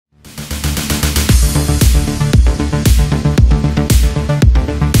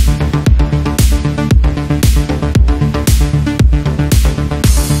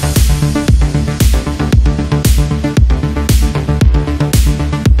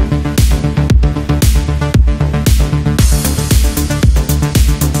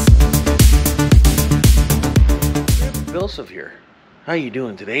How you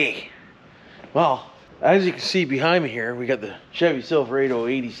doing today? Well, as you can see behind me here, we got the Chevy Silverado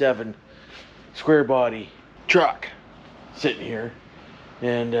 87 square body truck sitting here.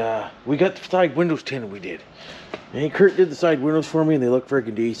 And we got the side windows tinted, we did. And Kurt did the side windows for me and they look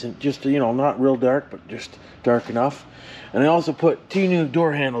freaking decent. Just, you know, not real dark, but just dark enough. And I also put 2 new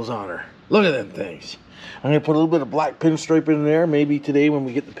door handles on her. Look at them things. I'm going to put a little bit of black pinstripe in there, maybe today when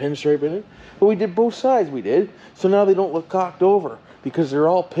we get the pinstripe in it. But we did both sides, we did. So now they don't look cocked over because they're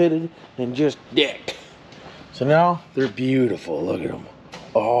all pitted and just dick. So now they're beautiful. Look at them.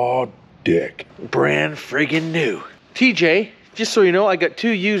 Oh, dick. Brand friggin' new. TJ, just so you know, I got 2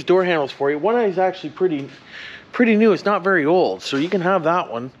 used door handles for you. One is actually pretty new. It's not very old. So you can have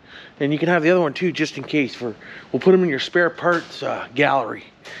that one. And you can have the other one too, just in case. We'll put them in your spare parts gallery.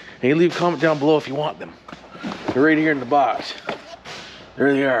 And you leave a comment down below if you want them. They're right here in the box.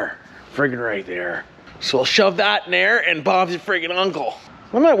 There they are. Friggin' right there. So I'll shove that in there and Bob's your friggin' uncle.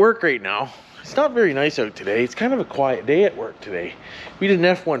 I'm at work right now. It's not very nice out today. It's kind of a quiet day at work today. We did an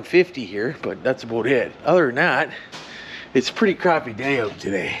F-150 here, but that's about it. Other than that, it's a pretty crappy day out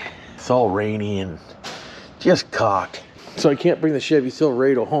today. It's all rainy and just cocked. So I can't bring the Chevy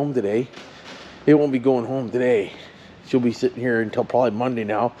Silverado home today. It won't be going home today. She'll be sitting here until probably Monday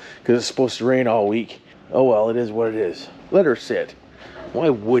now because it's supposed to rain all week. Oh well, it is what it is. Let her sit. Why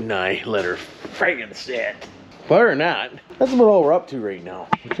wouldn't I let her friggin' sit? But other than that, that's about all we're up to right now.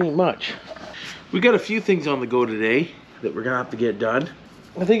 It ain't much. We got a few things on the go today that we're gonna have to get done.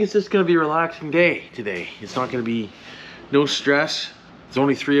 I think it's just gonna be a relaxing day today. It's not gonna be no stress. There's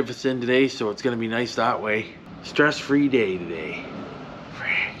only 3 of us in today, so it's gonna be nice that way. Stress-free day today.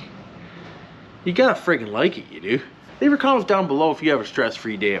 Frig. You gotta friggin' like it, you do. Leave your comments down below if you have a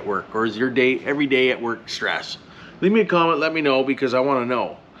stress-free day at work, or is your day, every day at work, stress? Leave me a comment, let me know, because I wanna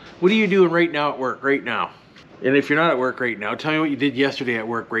know. What are you doing right now at work, right now? And if you're not at work right now, tell me what you did yesterday at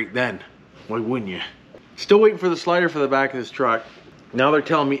work right then. Why wouldn't you? Still waiting for the slider for the back of this truck. Now they're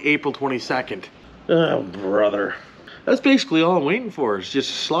telling me April 22nd. Oh, brother. That's basically all I'm waiting for is just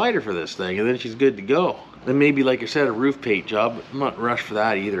a slider for this thing, and then she's good to go. And maybe, like I said, a roof paint job, but I'm not in a rush for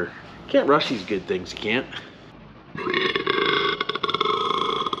that either. Can't rush these good things, you can't.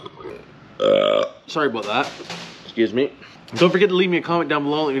 Sorry about that. Excuse me. Don't forget to leave me a comment down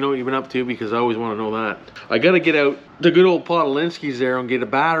below and let me know what you've been up to because I always want to know that. I gotta get out the good old Podolinsky's there and get a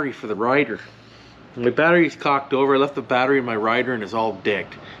battery for the rider. My battery's cocked over. I left the battery in my rider and it's all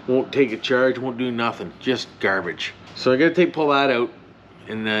dicked. Won't take a charge, won't do nothing. Just garbage. So I gotta pull that out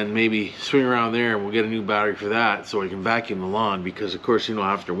and then maybe swing around there and we'll get a new battery for that so I can vacuum the lawn because of course, you know,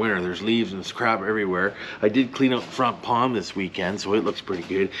 after winter there's leaves and scrap everywhere. I did clean up the front pond this weekend so it looks pretty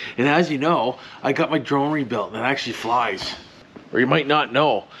good. And as you know, I got my drone rebuilt and it actually flies. Or you might not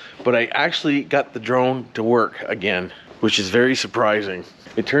know, but I actually got the drone to work again, which is very surprising.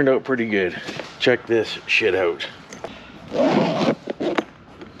 It turned out pretty good. Check this shit out.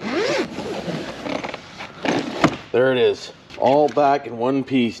 There it is. All back in one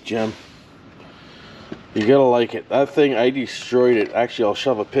piece, Jim. You gotta like it. That thing, I destroyed it. Actually, I'll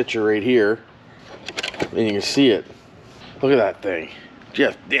shove a picture right here. And you can see it. Look at that thing.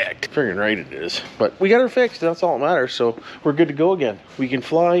 Just dick. Friggin' right it is. But we got her fixed. That's all that matters. So we're good to go again. We can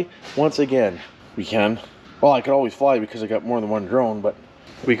fly once again. We can. Well, I could always fly because I got more than one drone, but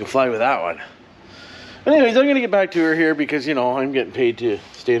we can fly with that one. But anyways, I'm gonna get back to her here because, you know, I'm getting paid to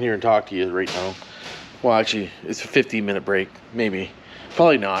stand here and talk to you right now. Well, actually, it's a 15-minute break, maybe.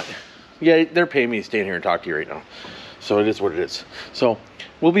 Probably not. Yeah, they're paying me to stand here and talk to you right now. So it is what it is. So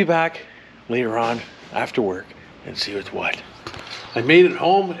we'll be back later on after work and see what's what. I made it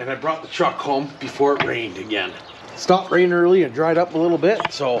home and I brought the truck home before it rained again. It stopped raining early and dried up a little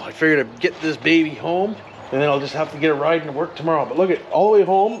bit, so I figured I'd get this baby home and then I'll just have to get a ride to work tomorrow. But look at all the way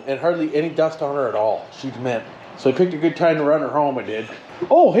home and hardly any dust on her at all. She's mint. So I picked a good time to run her home, I did.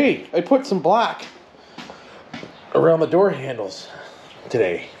 Oh, hey, I put some black around the door handles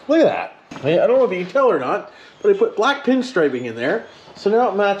today. Look at that. I don't know if you can tell or not, but I put black pinstriping in there. So now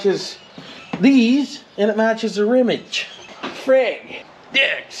it matches these and it matches the rimmage. Frig.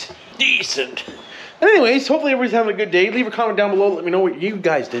 Dicks. Decent. Anyways, hopefully everybody's having a good day. Leave a comment down below. Let me know what you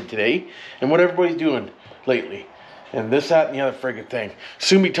guys did today and what everybody's doing lately. And this, that, and the other friggin' thing.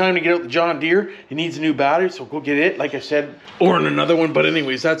 Soon be time to get out the John Deere. It needs a new battery, so go get it, like I said. Or in another one, but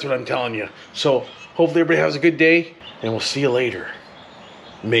anyways, that's what I'm telling you. So hopefully everybody has a good day, and we'll see you later.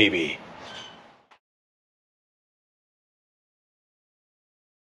 Maybe.